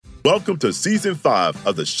Welcome to Season 5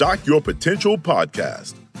 of the Shock Your Potential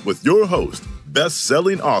podcast with your host,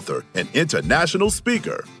 best-selling author and international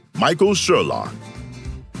speaker, Michael Sherlock.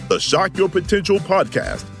 The Shock Your Potential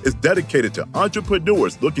podcast is dedicated to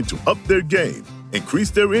entrepreneurs looking to up their game,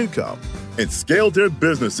 increase their income, and scale their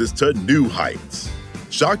businesses to new heights.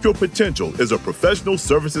 Shock Your Potential is a professional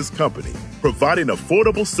services company providing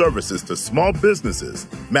affordable services to small businesses,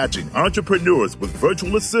 matching entrepreneurs with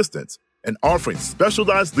virtual assistants, and offering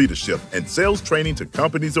specialized leadership and sales training to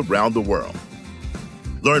companies around the world.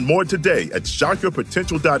 Learn more today at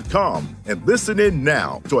shockyourpotential.com and listen in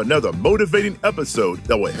now to another motivating episode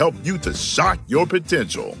that will help you to shock your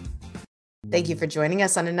potential. Thank you for joining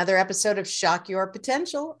us on another episode of Shock Your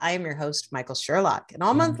Potential. I am your host, Michael Sherlock, and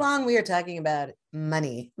all month long we are talking about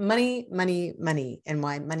money, and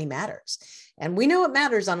why money matters. And we know it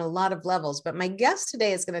matters on a lot of levels, but my guest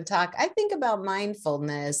today is going to talk, I think, about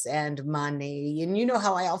mindfulness and money. And you know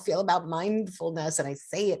how I all feel about mindfulness, and I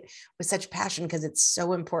say it with such passion because it's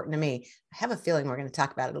so important to me. I have a feeling we're going to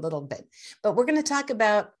talk about it a little bit, but we're going to talk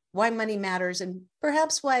about why money matters and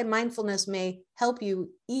perhaps why mindfulness may help you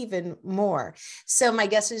even more. So my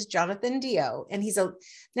guest is Jonathan Deyo, and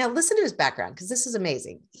now listen to his background because this is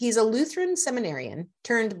amazing. He's a Lutheran seminarian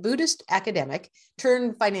turned Buddhist academic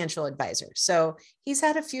turned financial advisor. So he's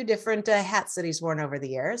had a few different hats that he's worn over the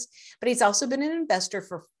years, but he's also been an investor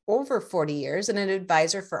for over 40 years and an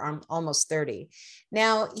advisor for almost 30.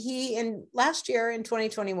 Now, last year in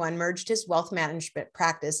 2021 merged his wealth management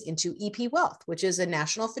practice into EP Wealth, which is a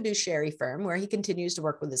national fiduciary firm where he continues to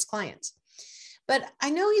work with his clients. But I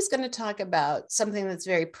know he's going to talk about something that's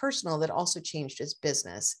very personal that also changed his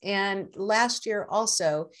business. And last year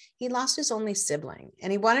also, he lost his only sibling,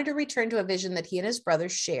 and he wanted to return to a vision that he and his brother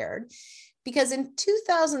shared. Because in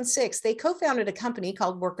 2006, they co-founded a company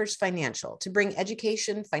called Workers Financial to bring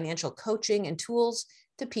education, financial coaching, and tools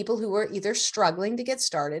to people who were either struggling to get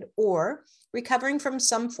started or recovering from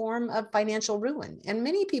some form of financial ruin. And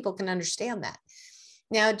many people can understand that.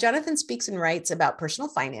 Now, Jonathan speaks and writes about personal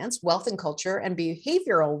finance, wealth and culture, and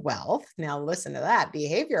behavioral wealth. Now, listen to that,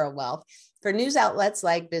 behavioral wealth, for news outlets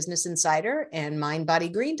like Business Insider and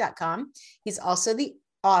MindBodyGreen.com. He's also the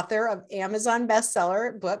author of Amazon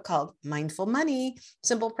bestseller book called Mindful Money,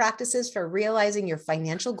 Simple Practices for Realizing Your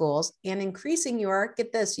Financial Goals and Increasing your,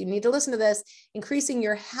 get this, you need to listen to this, increasing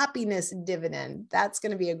your happiness dividend. That's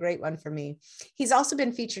going to be a great one for me. He's also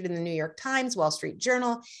been featured in the New York Times, Wall Street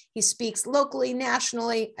Journal. He speaks locally,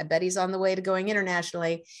 nationally. I bet he's on the way to going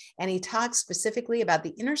internationally. And he talks specifically about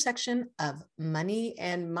the intersection of money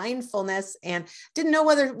and mindfulness. And didn't know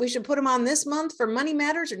whether we should put him on this month for Money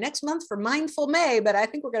Matters or next month for Mindful May, but I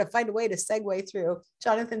think we're going to find a way to segue through.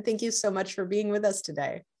 Jonathan, thank you so much for being with us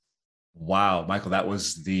today. Wow, Michael, that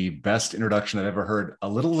was the best introduction I've ever heard. A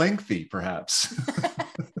little lengthy, perhaps.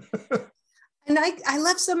 And I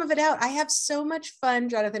left some of it out. I have so much fun,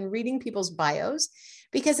 Jonathan, reading people's bios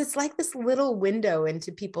because it's like this little window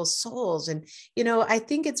into people's souls. And, I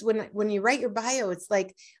think it's when you write your bio, it's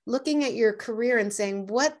like looking at your career and saying,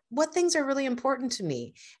 what things are really important to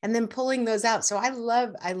me, and then pulling those out. So I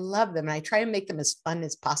love them. And I try and make them as fun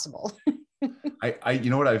as possible.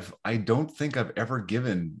 I don't think I've ever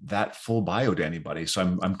given that full bio to anybody. So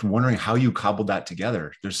I'm wondering how you cobbled that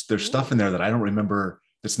together. There's stuff in there that I don't remember.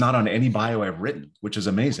 That's not on any bio I've written, which is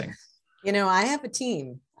amazing. I have a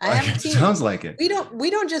team. Sounds like it. We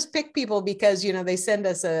don't just pick people because, they send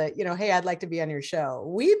us hey, I'd like to be on your show.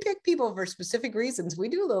 We pick people for specific reasons. We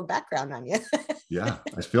do a little background on you. Yeah,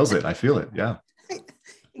 I feel it. Yeah.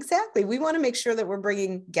 Exactly. We want to make sure that we're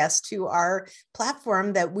bringing guests to our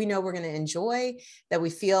platform that we know we're going to enjoy, that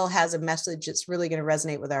we feel has a message that's really going to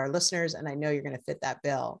resonate with our listeners. And I know you're going to fit that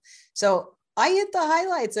bill. So I hit the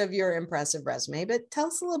highlights of your impressive resume, but tell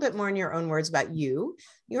us a little bit more in your own words about you,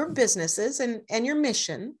 your businesses, and your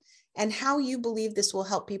mission, and how you believe this will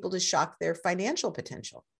help people to shock their financial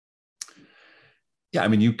potential. Yeah, I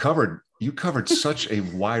mean, you covered such a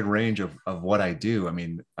wide range of what I do. I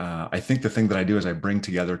mean, I think the thing that I do is I bring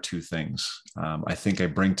together two things. I think I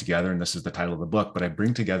bring together, and this is the title of the book, but I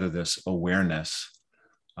bring together this awareness,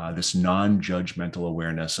 this non-judgmental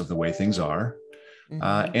awareness of the way things are,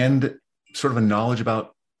 and sort of a knowledge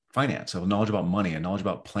about finance, a knowledge about money, a knowledge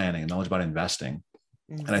about planning, a knowledge about investing.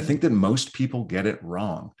 And I think that most people get it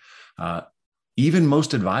wrong. Even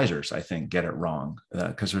most advisors, I think, get it wrong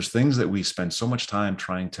because there's things that we spend so much time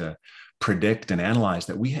trying to predict and analyze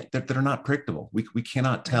that are not predictable. We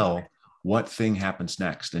cannot tell what thing happens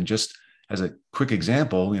next. And just as a quick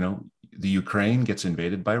example, the Ukraine gets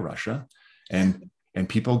invaded by Russia, and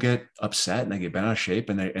people get upset and they get bent out of shape,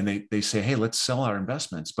 and they say, hey, let's sell our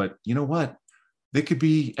investments. But you know what? they could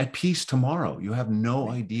be at peace tomorrow. You have no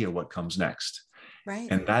idea what comes next. Right.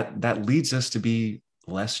 And that leads us to be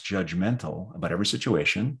less judgmental about every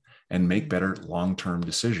situation and make better long-term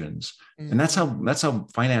decisions. And that's how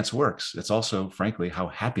finance works. It's also, frankly, how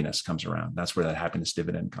happiness comes around. That's where that happiness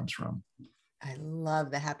dividend comes from. I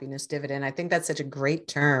love the happiness dividend. I think that's such a great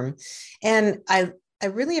term. And I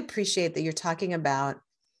really appreciate that you're talking about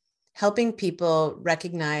helping people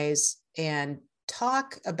recognize and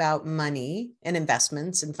talk about money and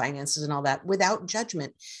investments and finances and all that without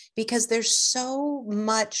judgment, because there's so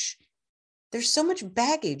much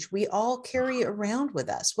baggage we all carry around with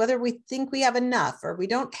us, whether we think we have enough or we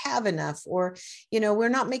don't have enough, or, we're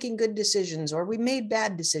not making good decisions or we made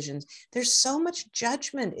bad decisions. There's so much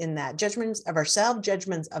judgment in that, judgments of ourselves,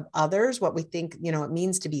 judgments of others, what we think, it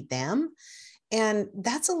means to be them. And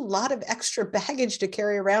that's a lot of extra baggage to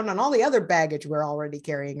carry around on all the other baggage we're already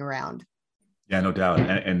carrying around. Yeah, no doubt.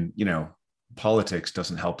 And politics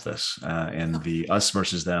doesn't help this. And the us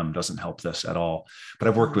versus them doesn't help this at all. But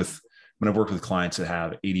I've worked with clients that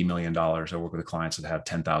have $80 million. I work with clients that have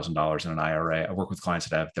 $10,000 in an IRA. I work with clients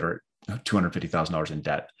that are $250,000 in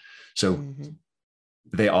debt. So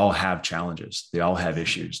they all have challenges. They all have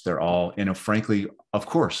issues. They're all, frankly, of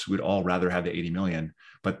course, we'd all rather have the 80 million,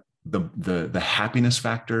 but the happiness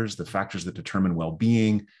factors, the factors that determine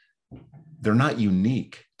well-being, they're not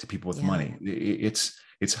unique to people with money.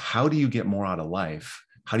 It's how do you get more out of life?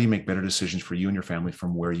 How do you make better decisions for you and your family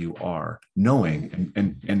from where you are, knowing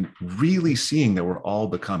and really seeing that we're all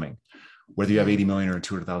becoming, whether you have 80 million or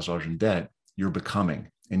 $200,000 in debt, you're becoming,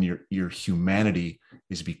 and your humanity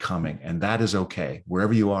is becoming. And that is okay.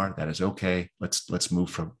 Wherever you are, that is okay. Let's move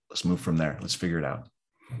from there. Let's figure it out.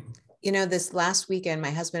 This last weekend, my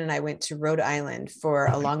husband and I went to Rhode Island for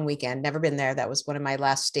a long weekend. Never been there. That was one of my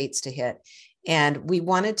last states to hit. And we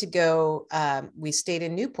wanted to go, we stayed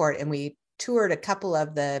in Newport and we toured a couple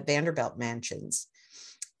of the Vanderbilt mansions.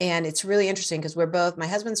 And it's really interesting because my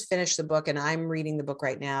husband's finished the book and I'm reading the book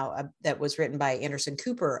right now that was written by Anderson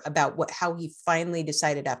Cooper about how he finally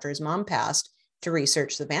decided after his mom passed to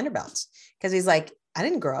research the Vanderbilts. Because he's like, I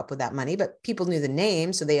didn't grow up with that money, but people knew the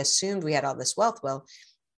name. So they assumed we had all this wealth. Well,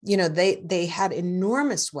 they had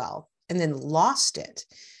enormous wealth and then lost it,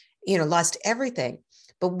 lost everything.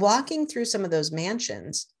 But walking through some of those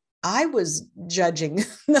mansions, I was judging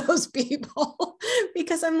those people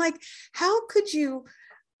because I'm like, how could you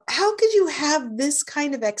have this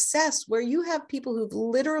kind of excess where you have people who've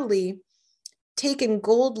literally taken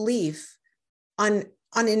gold leaf on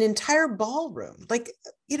an entire ballroom? Like,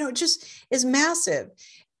 it just is massive.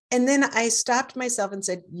 And then I stopped myself and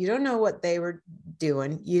said, you don't know what they were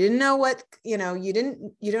doing. You didn't know what, you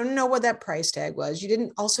don't know what that price tag was. You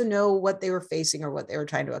didn't also know what they were facing or what they were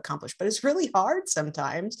trying to accomplish, but it's really hard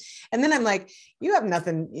sometimes. And then I'm like, you have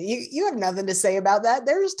nothing to say about that.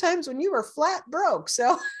 There's times when you were flat broke.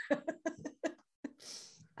 So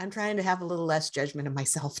I'm trying to have a little less judgment of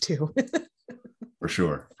myself too. For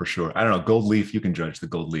sure. I don't know. Gold leaf, you can judge the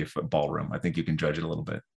gold leaf ballroom. I think you can judge it a little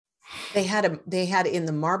bit. They had in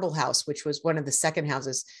the Marble House, which was one of the second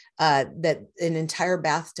houses, that an entire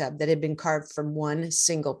bathtub that had been carved from one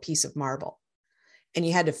single piece of marble. And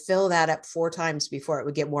you had to fill that up 4 times before it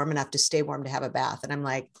would get warm enough to stay warm to have a bath. And I'm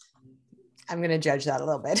like, I'm going to judge that a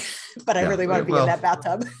little bit, but I really want to be in that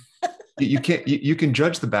bathtub. You can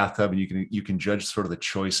judge the bathtub, and you can judge sort of the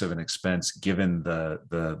choice of an expense given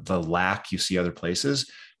the lack you see other places.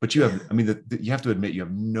 But you have, you have to admit, you have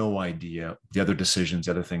no idea the other decisions,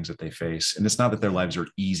 other things that they face. And it's not that their lives are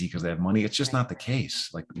easy because they have money. It's just not the case.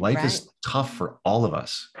 Like life is tough for all of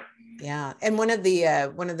us. Yeah. And one of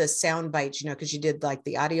the sound bites, because you did like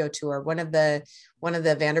the audio tour, one of the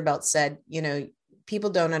Vanderbilts said, people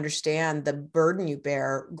don't understand the burden you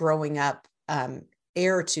bear growing up,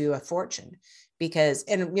 heir to a fortune. Because,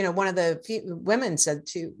 and, one of the women said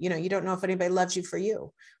too, you don't know if anybody loves you for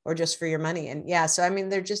you or just for your money. And so,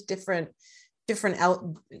 they're just different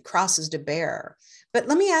crosses to bear. But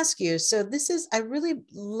let me ask you, so I really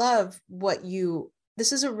love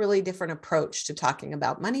this is a really different approach to talking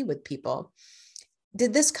about money with people.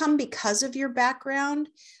 Did this come because of your background?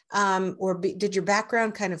 Did your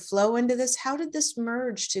background kind of flow into this? How did this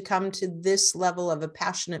merge to come to this level of a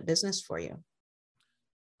passionate business for you?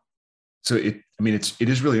 So it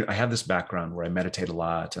is really, I have this background where I meditate a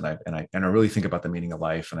lot and I really think about the meaning of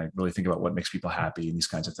life, and I really think about what makes people happy and these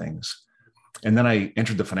kinds of things. And then I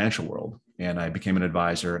entered the financial world and I became an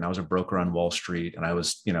advisor, and I was a broker on Wall Street, and I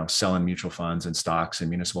was, selling mutual funds and stocks and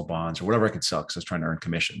municipal bonds or whatever I could sell because I was trying to earn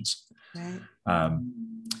commissions. Right.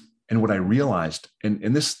 And what I realized,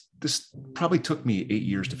 and this probably took me 8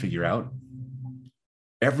 years to figure out,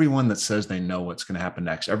 everyone that says they know what's going to happen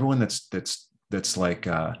next, everyone that's that's like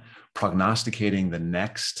prognosticating the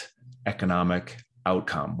next economic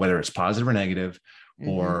outcome, whether it's positive or negative,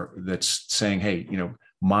 or that's saying, hey,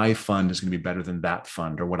 my fund is going to be better than that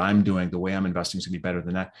fund, or what I'm doing, the way I'm investing is going to be better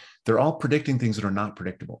than that. They're all predicting things that are not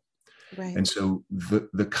predictable. Right. And so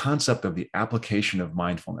the concept of the application of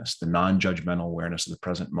mindfulness, the non-judgmental awareness of the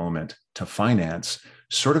present moment to finance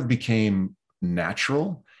sort of became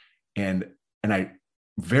natural. And I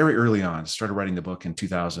very early on started writing the book in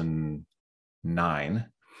 2009.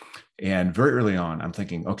 And very early on, I'm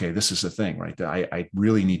thinking, okay, this is the thing, right? I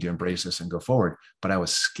really need to embrace this and go forward. But I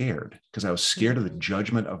was scared because I was scared of the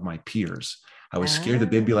judgment of my peers. I was scared that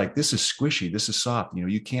they'd be like, this is squishy, this is soft.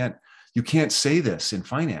 You can't say this in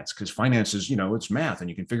finance because finance is, it's math and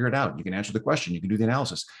you can figure it out. You can answer the question, you can do the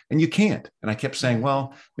analysis, and you can't. And I kept saying,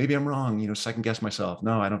 well, maybe I'm wrong, second guess myself.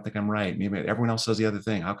 No, I don't think I'm right. Maybe everyone else says the other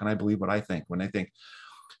thing. How can I believe what I think when I think?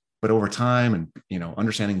 But over time and,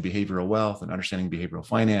 understanding behavioral wealth and understanding behavioral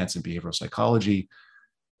finance and behavioral psychology,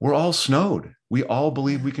 we're all snowed. We all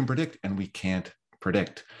believe we can predict, and we can't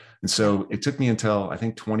predict. And so it took me until I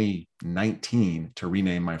think 2019 to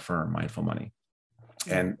rename my firm Mindful Money.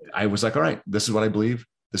 And I was like, all right, this is what I believe.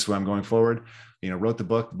 This is where I'm going forward. Wrote the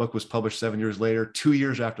book. The book was published 7 years later, 2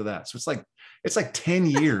 years after that. So it's like 10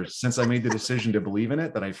 years since I made the decision to believe in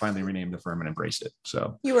it that I finally renamed the firm and embraced it.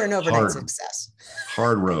 So you were an overnight success.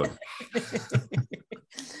 Hard road.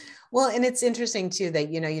 Well, and it's interesting too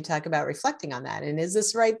that, you talk about reflecting on that and is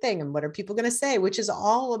this the right thing? And what are people going to say, which is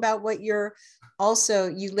all about what you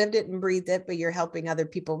lived it and breathed it, but you're helping other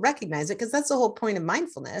people recognize it. Cause that's the whole point of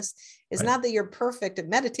mindfulness is right. Not that you're perfect at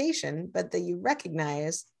meditation, but that you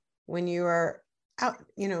recognize when you are out,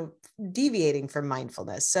 deviating from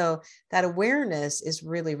mindfulness. So that awareness is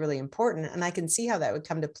really, really important. And I can see how that would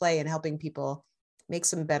come to play in helping people make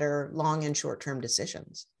some better long and short-term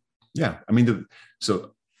decisions. Yeah. I mean,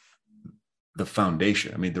 the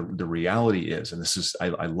foundation, the reality is, and this is,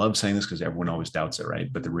 I love saying this because everyone always doubts it,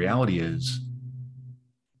 right? But the reality is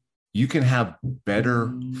you can have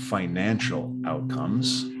better financial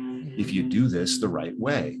outcomes if you do this the right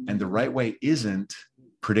way. And the right way isn't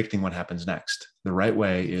predicting what happens next. The right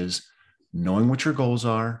way is knowing what your goals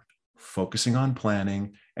are, focusing on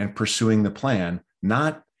planning and pursuing the plan,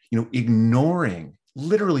 not,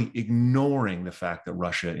 literally ignoring the fact that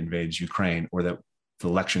Russia invades Ukraine or that the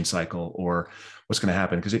election cycle or what's going to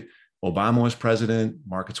happen. Because Obama was president,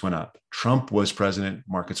 markets went up. Trump was president,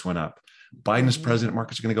 markets went up. Biden's president,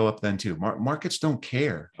 markets are going to go up then too. Markets don't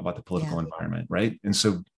care about the political environment, right? And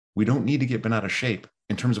so we don't need to get bent out of shape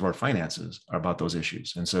in terms of our finances about those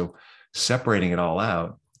issues. And so separating it all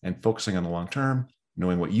out and focusing on the long term,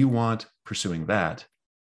 knowing what you want, pursuing that,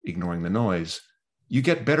 ignoring the noise, you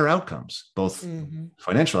get better outcomes, both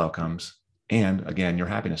financial outcomes and, again, your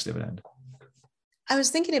happiness dividend. I was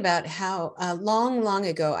thinking about how long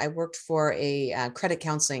ago I worked for a credit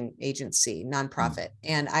counseling agency, nonprofit,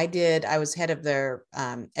 and I was head of their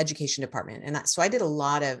education department, and so I did a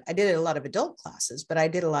lot of adult classes, but I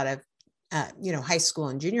did a lot of high school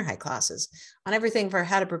and junior high classes on everything for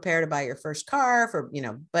how to prepare to buy your first car, for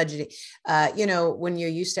budgeting, when you're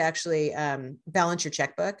used to actually balance your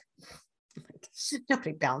checkbook.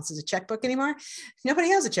 Nobody balances a checkbook anymore. Nobody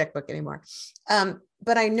has a checkbook anymore.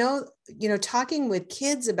 But I know, talking with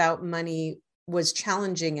kids about money was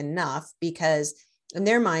challenging enough because in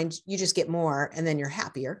their mind, you just get more and then you're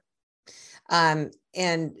happier. And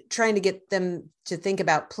trying to get them to think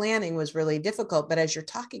about planning was really difficult. But as you're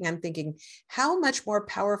talking, I'm thinking, how much more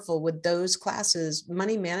powerful would those classes,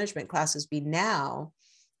 money management classes, be now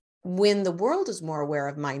when the world is more aware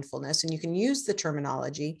of mindfulness and you can use the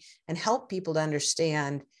terminology and help people to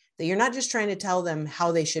understand that you're not just trying to tell them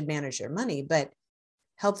how they should manage their money, but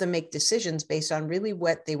help them make decisions based on really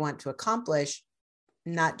what they want to accomplish,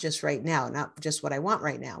 not just right now, not just what I want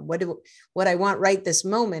right now. What I want right this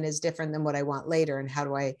moment is different than what I want later. And how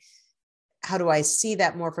do I see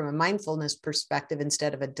that more from a mindfulness perspective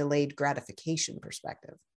instead of a delayed gratification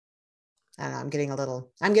perspective? I don't know, I'm getting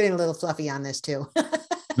a little fluffy on this too.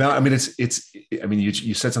 No,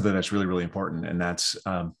 you said something that's really, really important. And that's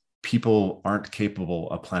people aren't capable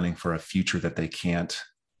of planning for a future that they can't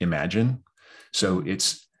imagine. So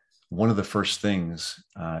it's one of the first things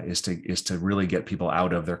is to really get people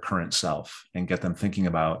out of their current self and get them thinking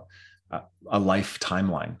about a life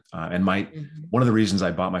timeline. One of the reasons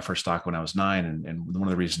I bought my first stock when I was 9, and one of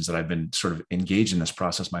the reasons that I've been sort of engaged in this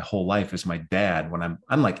process my whole life is my dad, when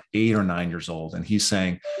I'm like 8 or 9 years old, and he's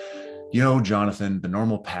saying, Jonathan, the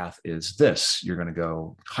normal path is this. You're going to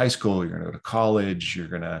go high school, you're going to go to college, you're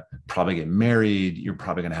going to probably get married, you're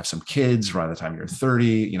probably going to have some kids by the time you're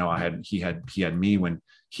 30. He had me when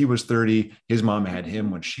he was 30, his mom had him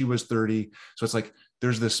when she was 30. So it's like,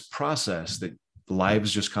 there's this process that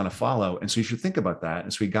lives just kind of follow. And so you should think about that.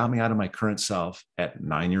 And so he got me out of my current self at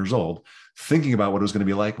 9 years old, thinking about what it was going to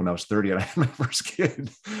be like when I was 30 and I had my first kid.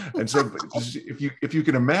 And so if you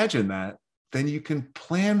can imagine that, then you can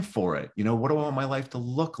plan for it. What do I want my life to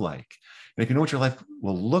look like? And if you know what your life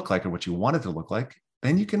will look like or what you want it to look like,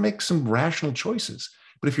 then you can make some rational choices.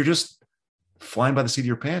 But if you're just flying by the seat of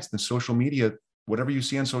your pants, then social media, whatever you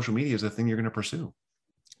see on social media is the thing you're going to pursue.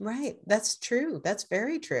 Right. That's true. That's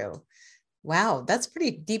very true. Wow. That's a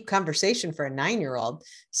pretty deep conversation for a 9-year-old.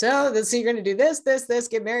 So you're going to do this,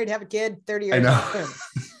 get married, have a kid, 30 years. I know.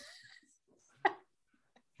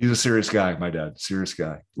 He's a serious guy, my dad. Serious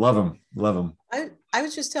guy. Love him. I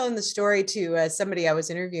was just telling the story to somebody I was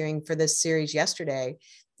interviewing for this series yesterday.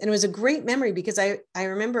 And it was a great memory because I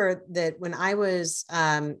remember that when I was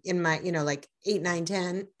in my, like 8, 9,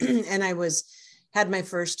 10, and I had my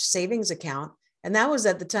first savings account. And that was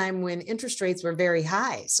at the time when interest rates were very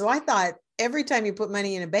high. So I thought every time you put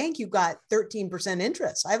money in a bank, you got 13%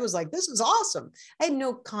 interest. I was like, this is awesome. I had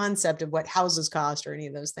no concept of what houses cost or any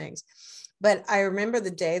of those things. But I remember the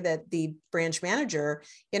day that the branch manager,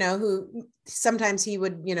 who sometimes he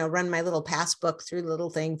would, run my little passbook through the little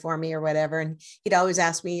thing for me or whatever. And he'd always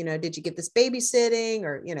ask me, did you get this babysitting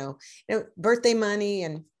or, birthday money?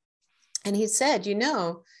 And he said,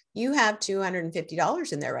 you have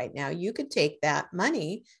 $250 in there right now. You could take that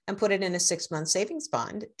money and put it in a 6-month savings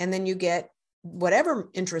bond, and then you get whatever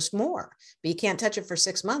interest more, but you can't touch it for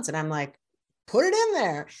 6 months. And I'm like, put it in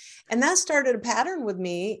there. And that started a pattern with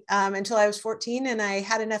me until I was 14. And I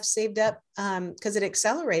had enough saved up because it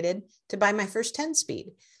accelerated to buy my first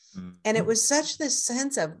 10-speed. Mm-hmm. And it was such this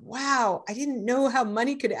sense of, wow, I didn't know how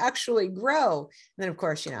money could actually grow. And then of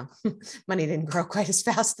course, money didn't grow quite as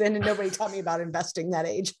fast then. And nobody taught me about investing that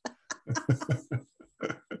age.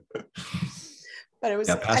 But it was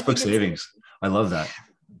passbook savings. I love that.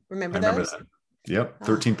 Remember those? That. Yep.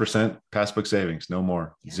 13% passbook savings. No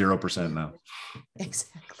more. 0% now.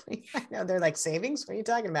 Exactly. I know. They're like, savings? What are you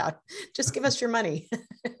talking about? Just give us your money.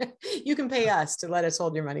 You can pay us to let us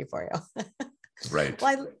hold your money for you. Right.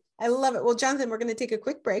 Well, I love it. Well, Jonathan, we're going to take a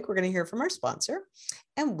quick break. We're going to hear from our sponsor,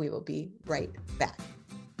 and we will be right back.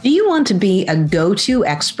 Do you want to be a go-to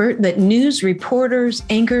expert that news reporters,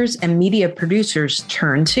 anchors, and media producers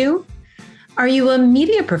turn to? Are you a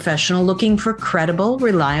media professional looking for credible,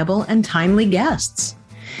 reliable, and timely guests?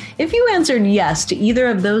 If you answered yes to either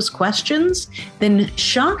of those questions, then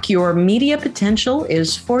Shock Your Media Potential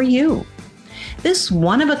is for you. This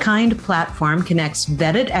one-of-a-kind platform connects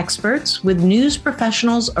vetted experts with news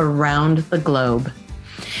professionals around the globe.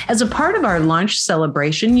 As a part of our launch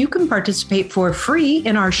celebration, you can participate for free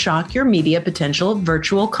in our Shock Your Media Potential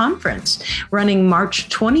virtual conference, running March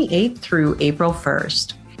 28th through April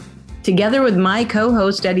 1st. Together with my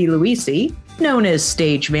co-host, Eddie Luisi, known as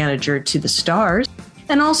stage manager to the stars,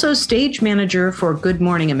 and also stage manager for Good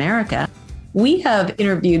Morning America, we have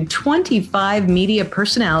interviewed 25 media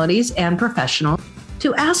personalities and professionals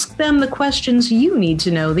to ask them the questions you need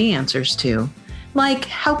to know the answers to. Like,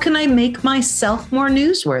 how can I make myself more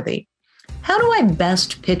newsworthy? How do I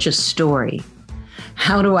best pitch a story?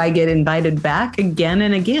 How do I get invited back again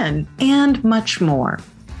and again? And much more.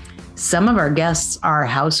 Some of our guests are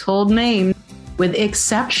household names with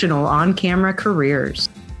exceptional on-camera careers.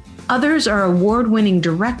 Others are award-winning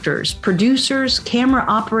directors, producers, camera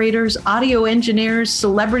operators, audio engineers,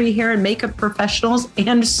 celebrity hair and makeup professionals,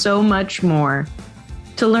 and so much more.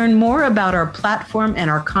 To learn more about our platform and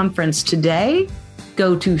our conference today,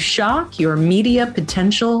 go to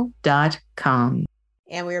shockyourmediapotential.com.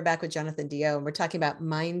 And we are back with Jonathan Dio, and we're talking about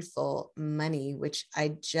mindful money, which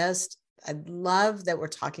I love that we're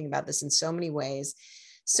talking about this in so many ways.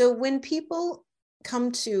 So when people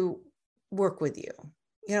come to work with you,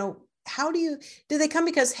 how do they come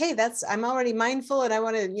because, hey, I'm already mindful and I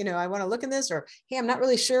want to look at this, or, hey, I'm not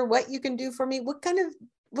really sure what you can do for me. What kind of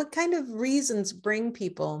reasons bring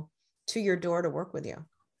people to your door to work with you?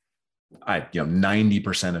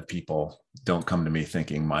 90% of people don't come to me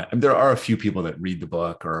thinking there are a few people that read the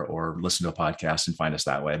book or listen to a podcast and find us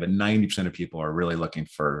that way, but 90% of people are really looking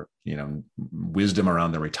for, wisdom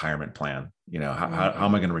around the retirement plan. How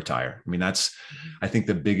am I going to retire? I mean, that's, I think,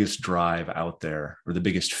 the biggest drive out there, or the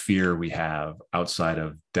biggest fear we have outside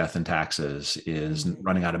of death and taxes is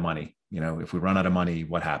running out of money. If we run out of money,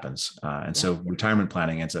 what happens? So retirement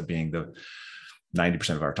planning ends up being the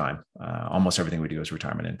 90% of our time. Almost everything we do is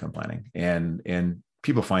retirement income planning, and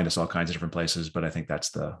people find us all kinds of different places, but I think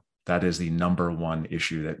that is the number one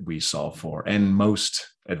issue that we solve for. And most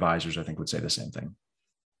advisors, I think, would say the same thing.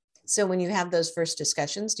 So when you have those first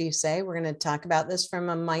discussions, do you say, we're going to talk about this from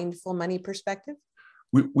a mindful money perspective?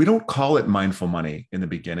 We don't call it mindful money in the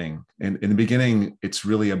beginning. In the beginning, it's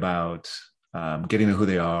really about getting to who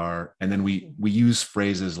they are. And then we use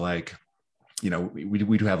phrases like,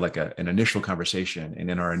 we do have like an initial conversation,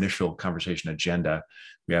 and in our initial conversation agenda,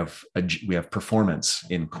 we have performance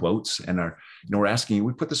in quotes, and we're asking,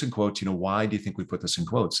 we put this in quotes, why do you think we put this in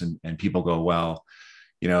quotes? And people go, well,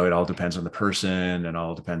 it all depends on the person, and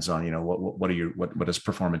all depends on, what does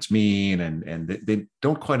performance mean? And they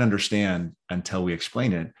don't quite understand until we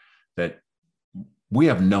explain it, that we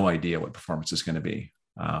have no idea what performance is going to be.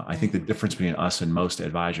 I think the difference between us and most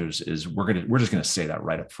advisors is we're just going to say that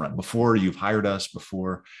right up front. Before you've hired us,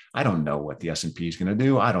 I don't know what the S&P is going to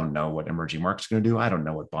do. I don't know what emerging markets are going to do. I don't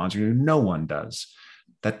know what bonds are going to do. No one does.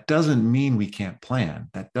 That doesn't mean we can't plan.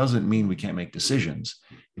 That doesn't mean we can't make decisions.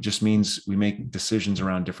 It just means we make decisions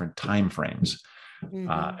around different timeframes.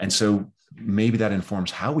 And so maybe that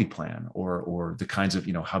informs how we plan, or the kinds of,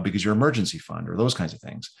 how big is your emergency fund, or those kinds of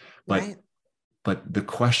things. But the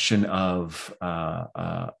question of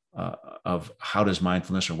how does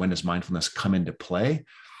mindfulness, or when does mindfulness come into play?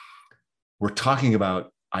 We're talking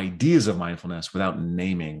about ideas of mindfulness without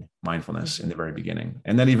naming mindfulness in the very beginning.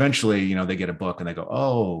 And then eventually, they get a book and they go,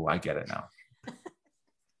 oh, I get it now.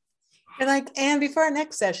 You're like, and before our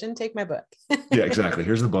next session, take my book. Yeah, exactly.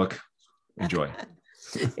 Here's the book. Enjoy.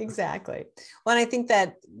 Exactly. Well, and I think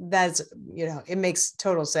that's, it makes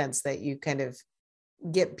total sense that you kind of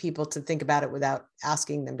get people to think about it without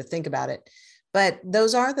asking them to think about it. But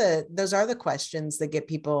those are the questions that get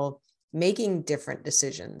people making different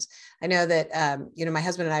decisions. I know that, my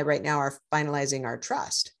husband and I right now are finalizing our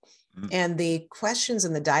trust, and the questions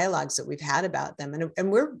and the dialogues that we've had about them.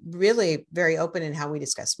 And we're really very open in how we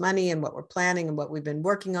discuss money and what we're planning and what we've been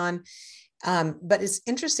working on. But it's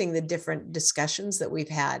interesting, the different discussions that we've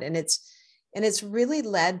had, and it's really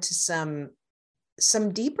led to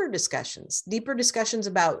some deeper discussions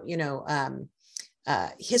about,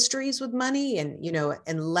 histories with money,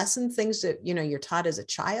 and lesson things that, you're taught as a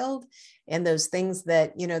child, and those things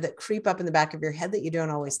that, that creep up in the back of your head that you don't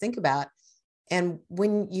always think about. And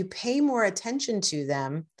when you pay more attention to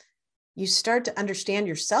them, you start to understand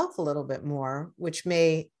yourself a little bit more, which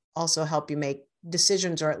may also help you make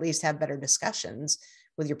decisions, or at least have better discussions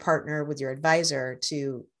with your partner, with your advisor,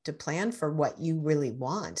 to plan for what you really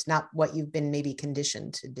want, not what you've been maybe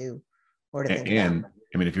conditioned to do or to think about.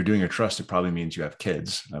 I mean, if you're doing a trust, it probably means you have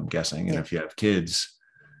kids, I'm guessing. And if you have kids,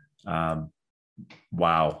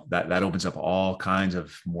 wow, that opens up all kinds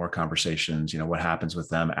of more conversations, what happens with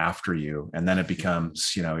them after you. And then it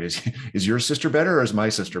becomes, is your sister better, or is my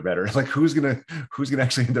sister better? Like, who's going to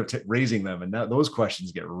actually end up raising them? And those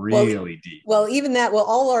questions get really deep. Well, even that,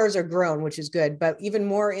 all ours are grown, which is good. But even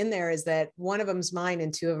more in there is that one of them's mine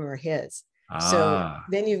and two of them are his. So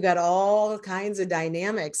then you've got all kinds of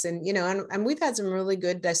dynamics, and, and we've had some really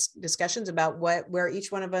good discussions about where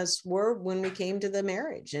each one of us were when we came to the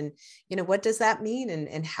marriage, and, what does that mean?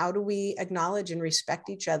 And how do we acknowledge and respect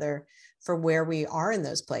each other for where we are in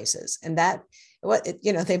those places? And that, none of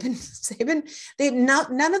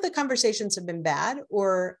the conversations have been bad,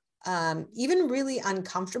 or even really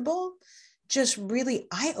uncomfortable, just really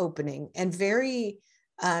eye-opening, and very,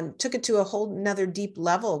 took it to a whole nother deep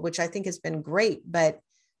level, which I think has been great, but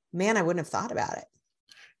man, I wouldn't have thought about it.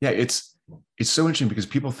 Yeah. It's so interesting, because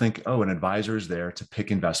people think, oh, an advisor is there to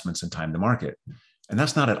pick investments and time the market. And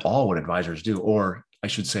that's not at all what advisors do. Or I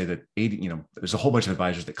should say that there's a whole bunch of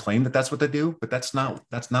advisors that claim that that's what they do, but that's not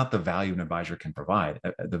the value an advisor can provide.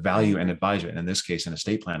 The value an advisor, and in this case, an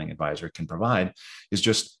estate planning advisor, can provide is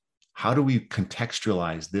just, how do we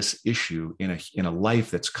contextualize this issue in a life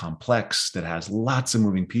that's complex, that has lots of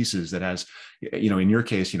moving pieces, that has, in your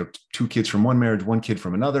case, 2 kids from one marriage, 1 kid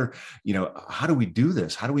from another. How do we do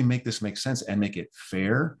this? How do we make this make sense and make it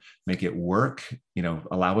fair, make it work,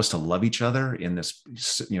 allow us to love each other in this,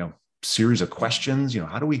 series of questions?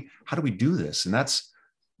 How do we do this? And that's,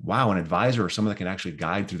 wow, an advisor or someone that can actually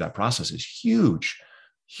guide through that process is huge.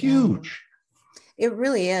 Yeah. It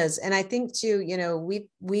really is. And I think too,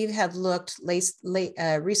 we have looked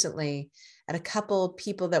recently at a couple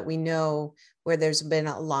people that we know where there's been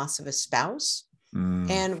a loss of a spouse,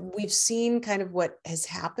 and we've seen kind of what has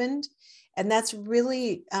happened. And that's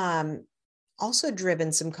really also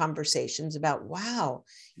driven some conversations about, wow,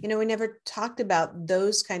 we never talked about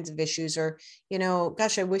those kinds of issues, or,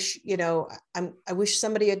 gosh, I wish, I wish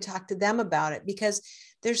somebody had talked to them about it, because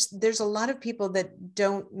there's a lot of people that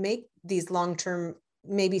don't make these long-term,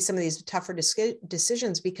 maybe some of these tougher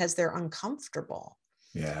decisions because they're uncomfortable.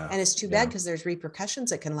 Yeah. And it's too bad, because there's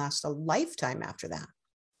repercussions that can last a lifetime after that.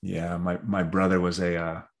 Yeah. My brother was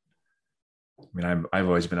a I mean, I've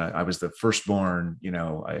always been, I was the firstborn, you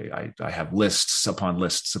know, I have lists upon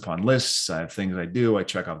lists upon lists. I have things I do, I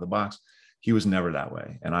check off the box. He was never that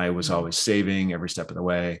way. And I was always saving every step of the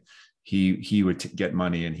way. He would get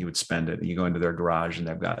money and he would spend it. And you go into their garage and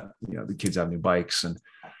they've got, you know, the kids have new bikes, and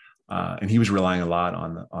he was relying a lot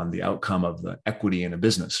on the outcome of the equity in a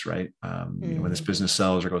business, right? You know, when this business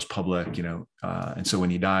sells or goes public, you know, and so when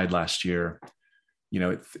he died last year, you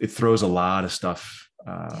know, it throws a lot of stuff,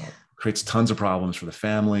 creates tons of problems for the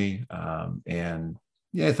family. And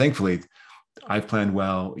yeah, thankfully I've planned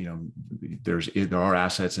well. You know, there are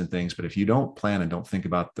assets and things, but if you don't plan and don't think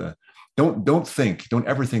about don't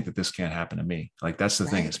ever think that this can't happen to me. Like that's the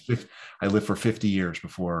thing. I lived for 50 years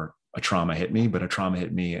before a trauma hit me, but a trauma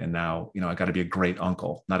hit me, and now, you know, I got to be a great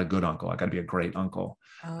uncle, not a good uncle. I got to be a great uncle.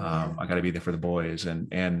 I got to be there for the boys,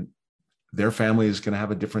 and their family is going to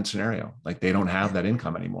have a different scenario. Like they don't have that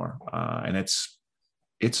income anymore, and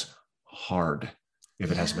it's hard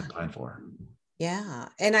if it hasn't been planned for. Yeah.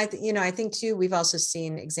 And I think too, we've also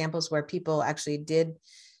seen examples where people actually did,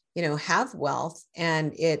 you know, have wealth,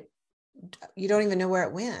 and you don't even know where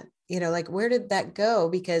it went, you know, like where did that go?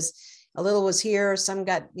 Because a little was here, some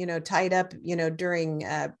got, you know, tied up, you know, during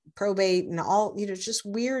probate and all, you know, just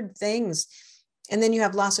weird things. And then you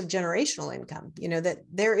have loss of generational income, you know, that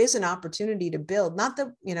there is an opportunity to build, not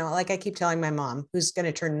the, you know, like I keep telling my mom, who's going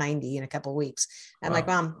to turn 90 in a couple of weeks. I'm like,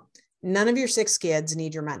 Mom, none of your 6 kids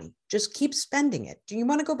need your money. Just keep spending it. Do you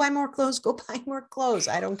want to go buy more clothes? Go buy more clothes.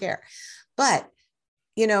 I don't care. But,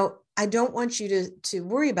 you know, I don't want you to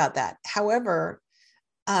worry about that. However,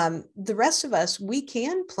 the rest of us, we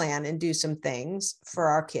can plan and do some things for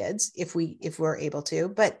our kids if we're able to,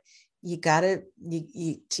 but you gotta,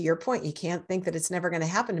 to your point, you can't think that it's never going to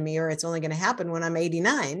happen to me, or it's only going to happen when I'm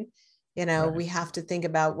 89. You know, we have to think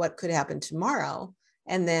about what could happen tomorrow,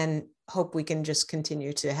 and then hope we can just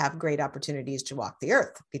continue to have great opportunities to walk the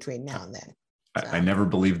earth between now and then. So, I never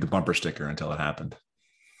believed the bumper sticker until it happened.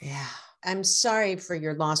 Yeah. I'm sorry for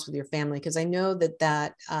your loss with your family, because I know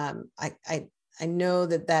that I know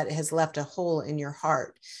that has left a hole in your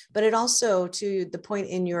heart. But it also, to the point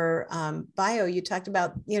in your bio, you talked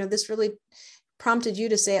about, you know, this really prompted you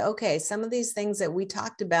to say, okay, some of these things that we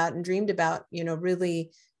talked about and dreamed about, you know,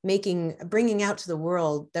 really bringing out to the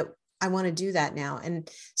world, that I want to do that now. And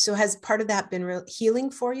so has part of that been real healing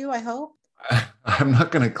for you, I hope? I'm not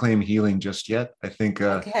going to claim healing just yet. I think,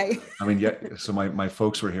 okay. I mean, yeah. So my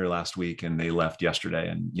folks were here last week and they left yesterday,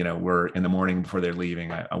 and, you know, we're in the morning before they're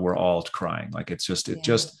leaving. We're all crying. Like it's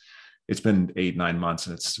been 8-9 months,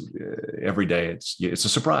 and it's every day. It's a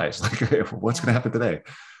surprise. Like what's going to happen today?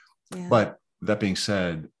 Yeah. But that being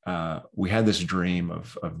said, we had this dream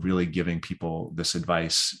of really giving people this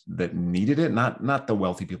advice that needed it. Not the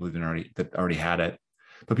wealthy people that already had it,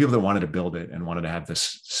 but people that wanted to build it and wanted to have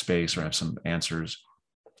this space or have some answers.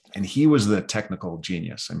 And he was the technical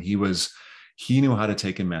genius. And he knew how to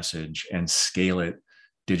take a message and scale it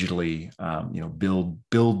digitally, you know,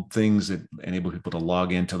 build things that enable people to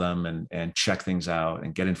log into them and check things out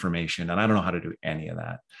and get information. And I don't know how to do any of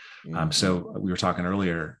that. So we were talking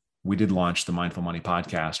earlier, we did launch the Mindful Money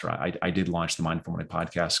podcast, or I did launch the Mindful Money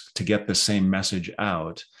podcast to get the same message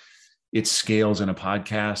out. It scales in a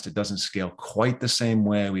podcast. It doesn't scale quite the same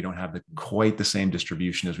way. We don't have quite the same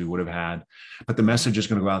distribution as we would have had, but the message is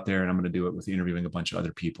going to go out there, and I'm going to do it with interviewing a bunch of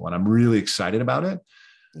other people. And I'm really excited about it.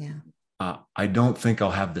 Yeah. I don't think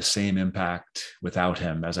I'll have the same impact without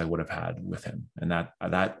him as I would have had with him. And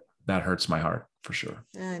that hurts my heart for sure.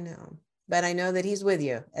 I know, but I know that he's with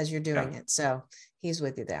you as you're doing it. So he's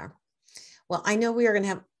with you there. Well, I know we are going to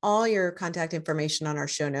have all your contact information on our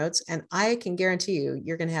show notes, and I can guarantee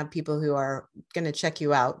you're going to have people who are going to check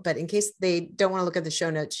you out. But in case they don't want to look at the show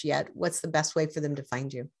notes yet, what's the best way for them to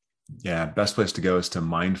find you? Yeah, best place to go is to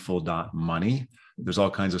mindful.money. There's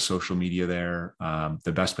all kinds of social media there.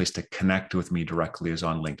 The best place to connect with me directly is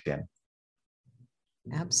on LinkedIn.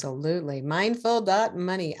 Absolutely.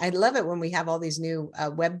 Mindful.money. I love it when we have all these new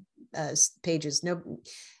web pages.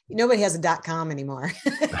 Nobody has a .com anymore.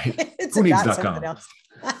 Right. It's Who needs .com?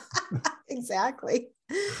 Exactly.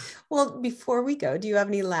 Well, before we go, do you have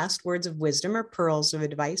any last words of wisdom or pearls of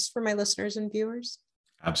advice for my listeners and viewers?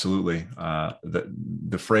 Absolutely.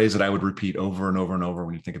 The phrase that I would repeat over and over and over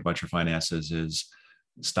when you think about your finances is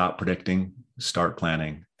stop predicting, start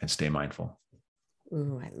planning, and stay mindful.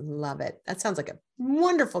 Ooh, I love it. That sounds like a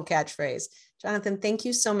wonderful catchphrase. Jonathan, thank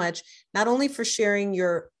you so much, not only for sharing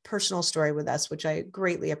your personal story with us, which I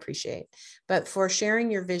greatly appreciate, but for sharing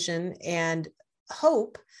your vision and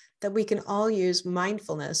hope that we can all use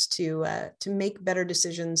mindfulness to make better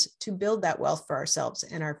decisions, to build that wealth for ourselves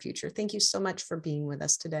and our future. Thank you so much for being with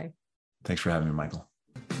us today. Thanks for having me, Michael.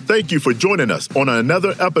 Thank you for joining us on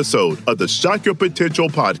another episode of the Shock Your Potential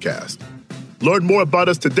podcast. Learn more about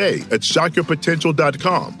us today at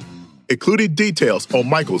shockyourpotential.com, including details on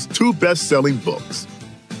Michael's 2 best-selling books.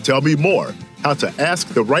 Tell me more, how to ask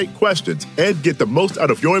the right questions and get the most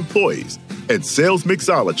out of your employees, and sales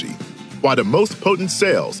mixology, why the most potent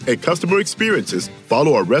sales and customer experiences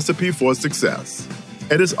follow a recipe for success.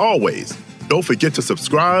 And as always, don't forget to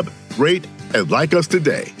subscribe, rate, and like us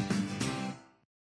today.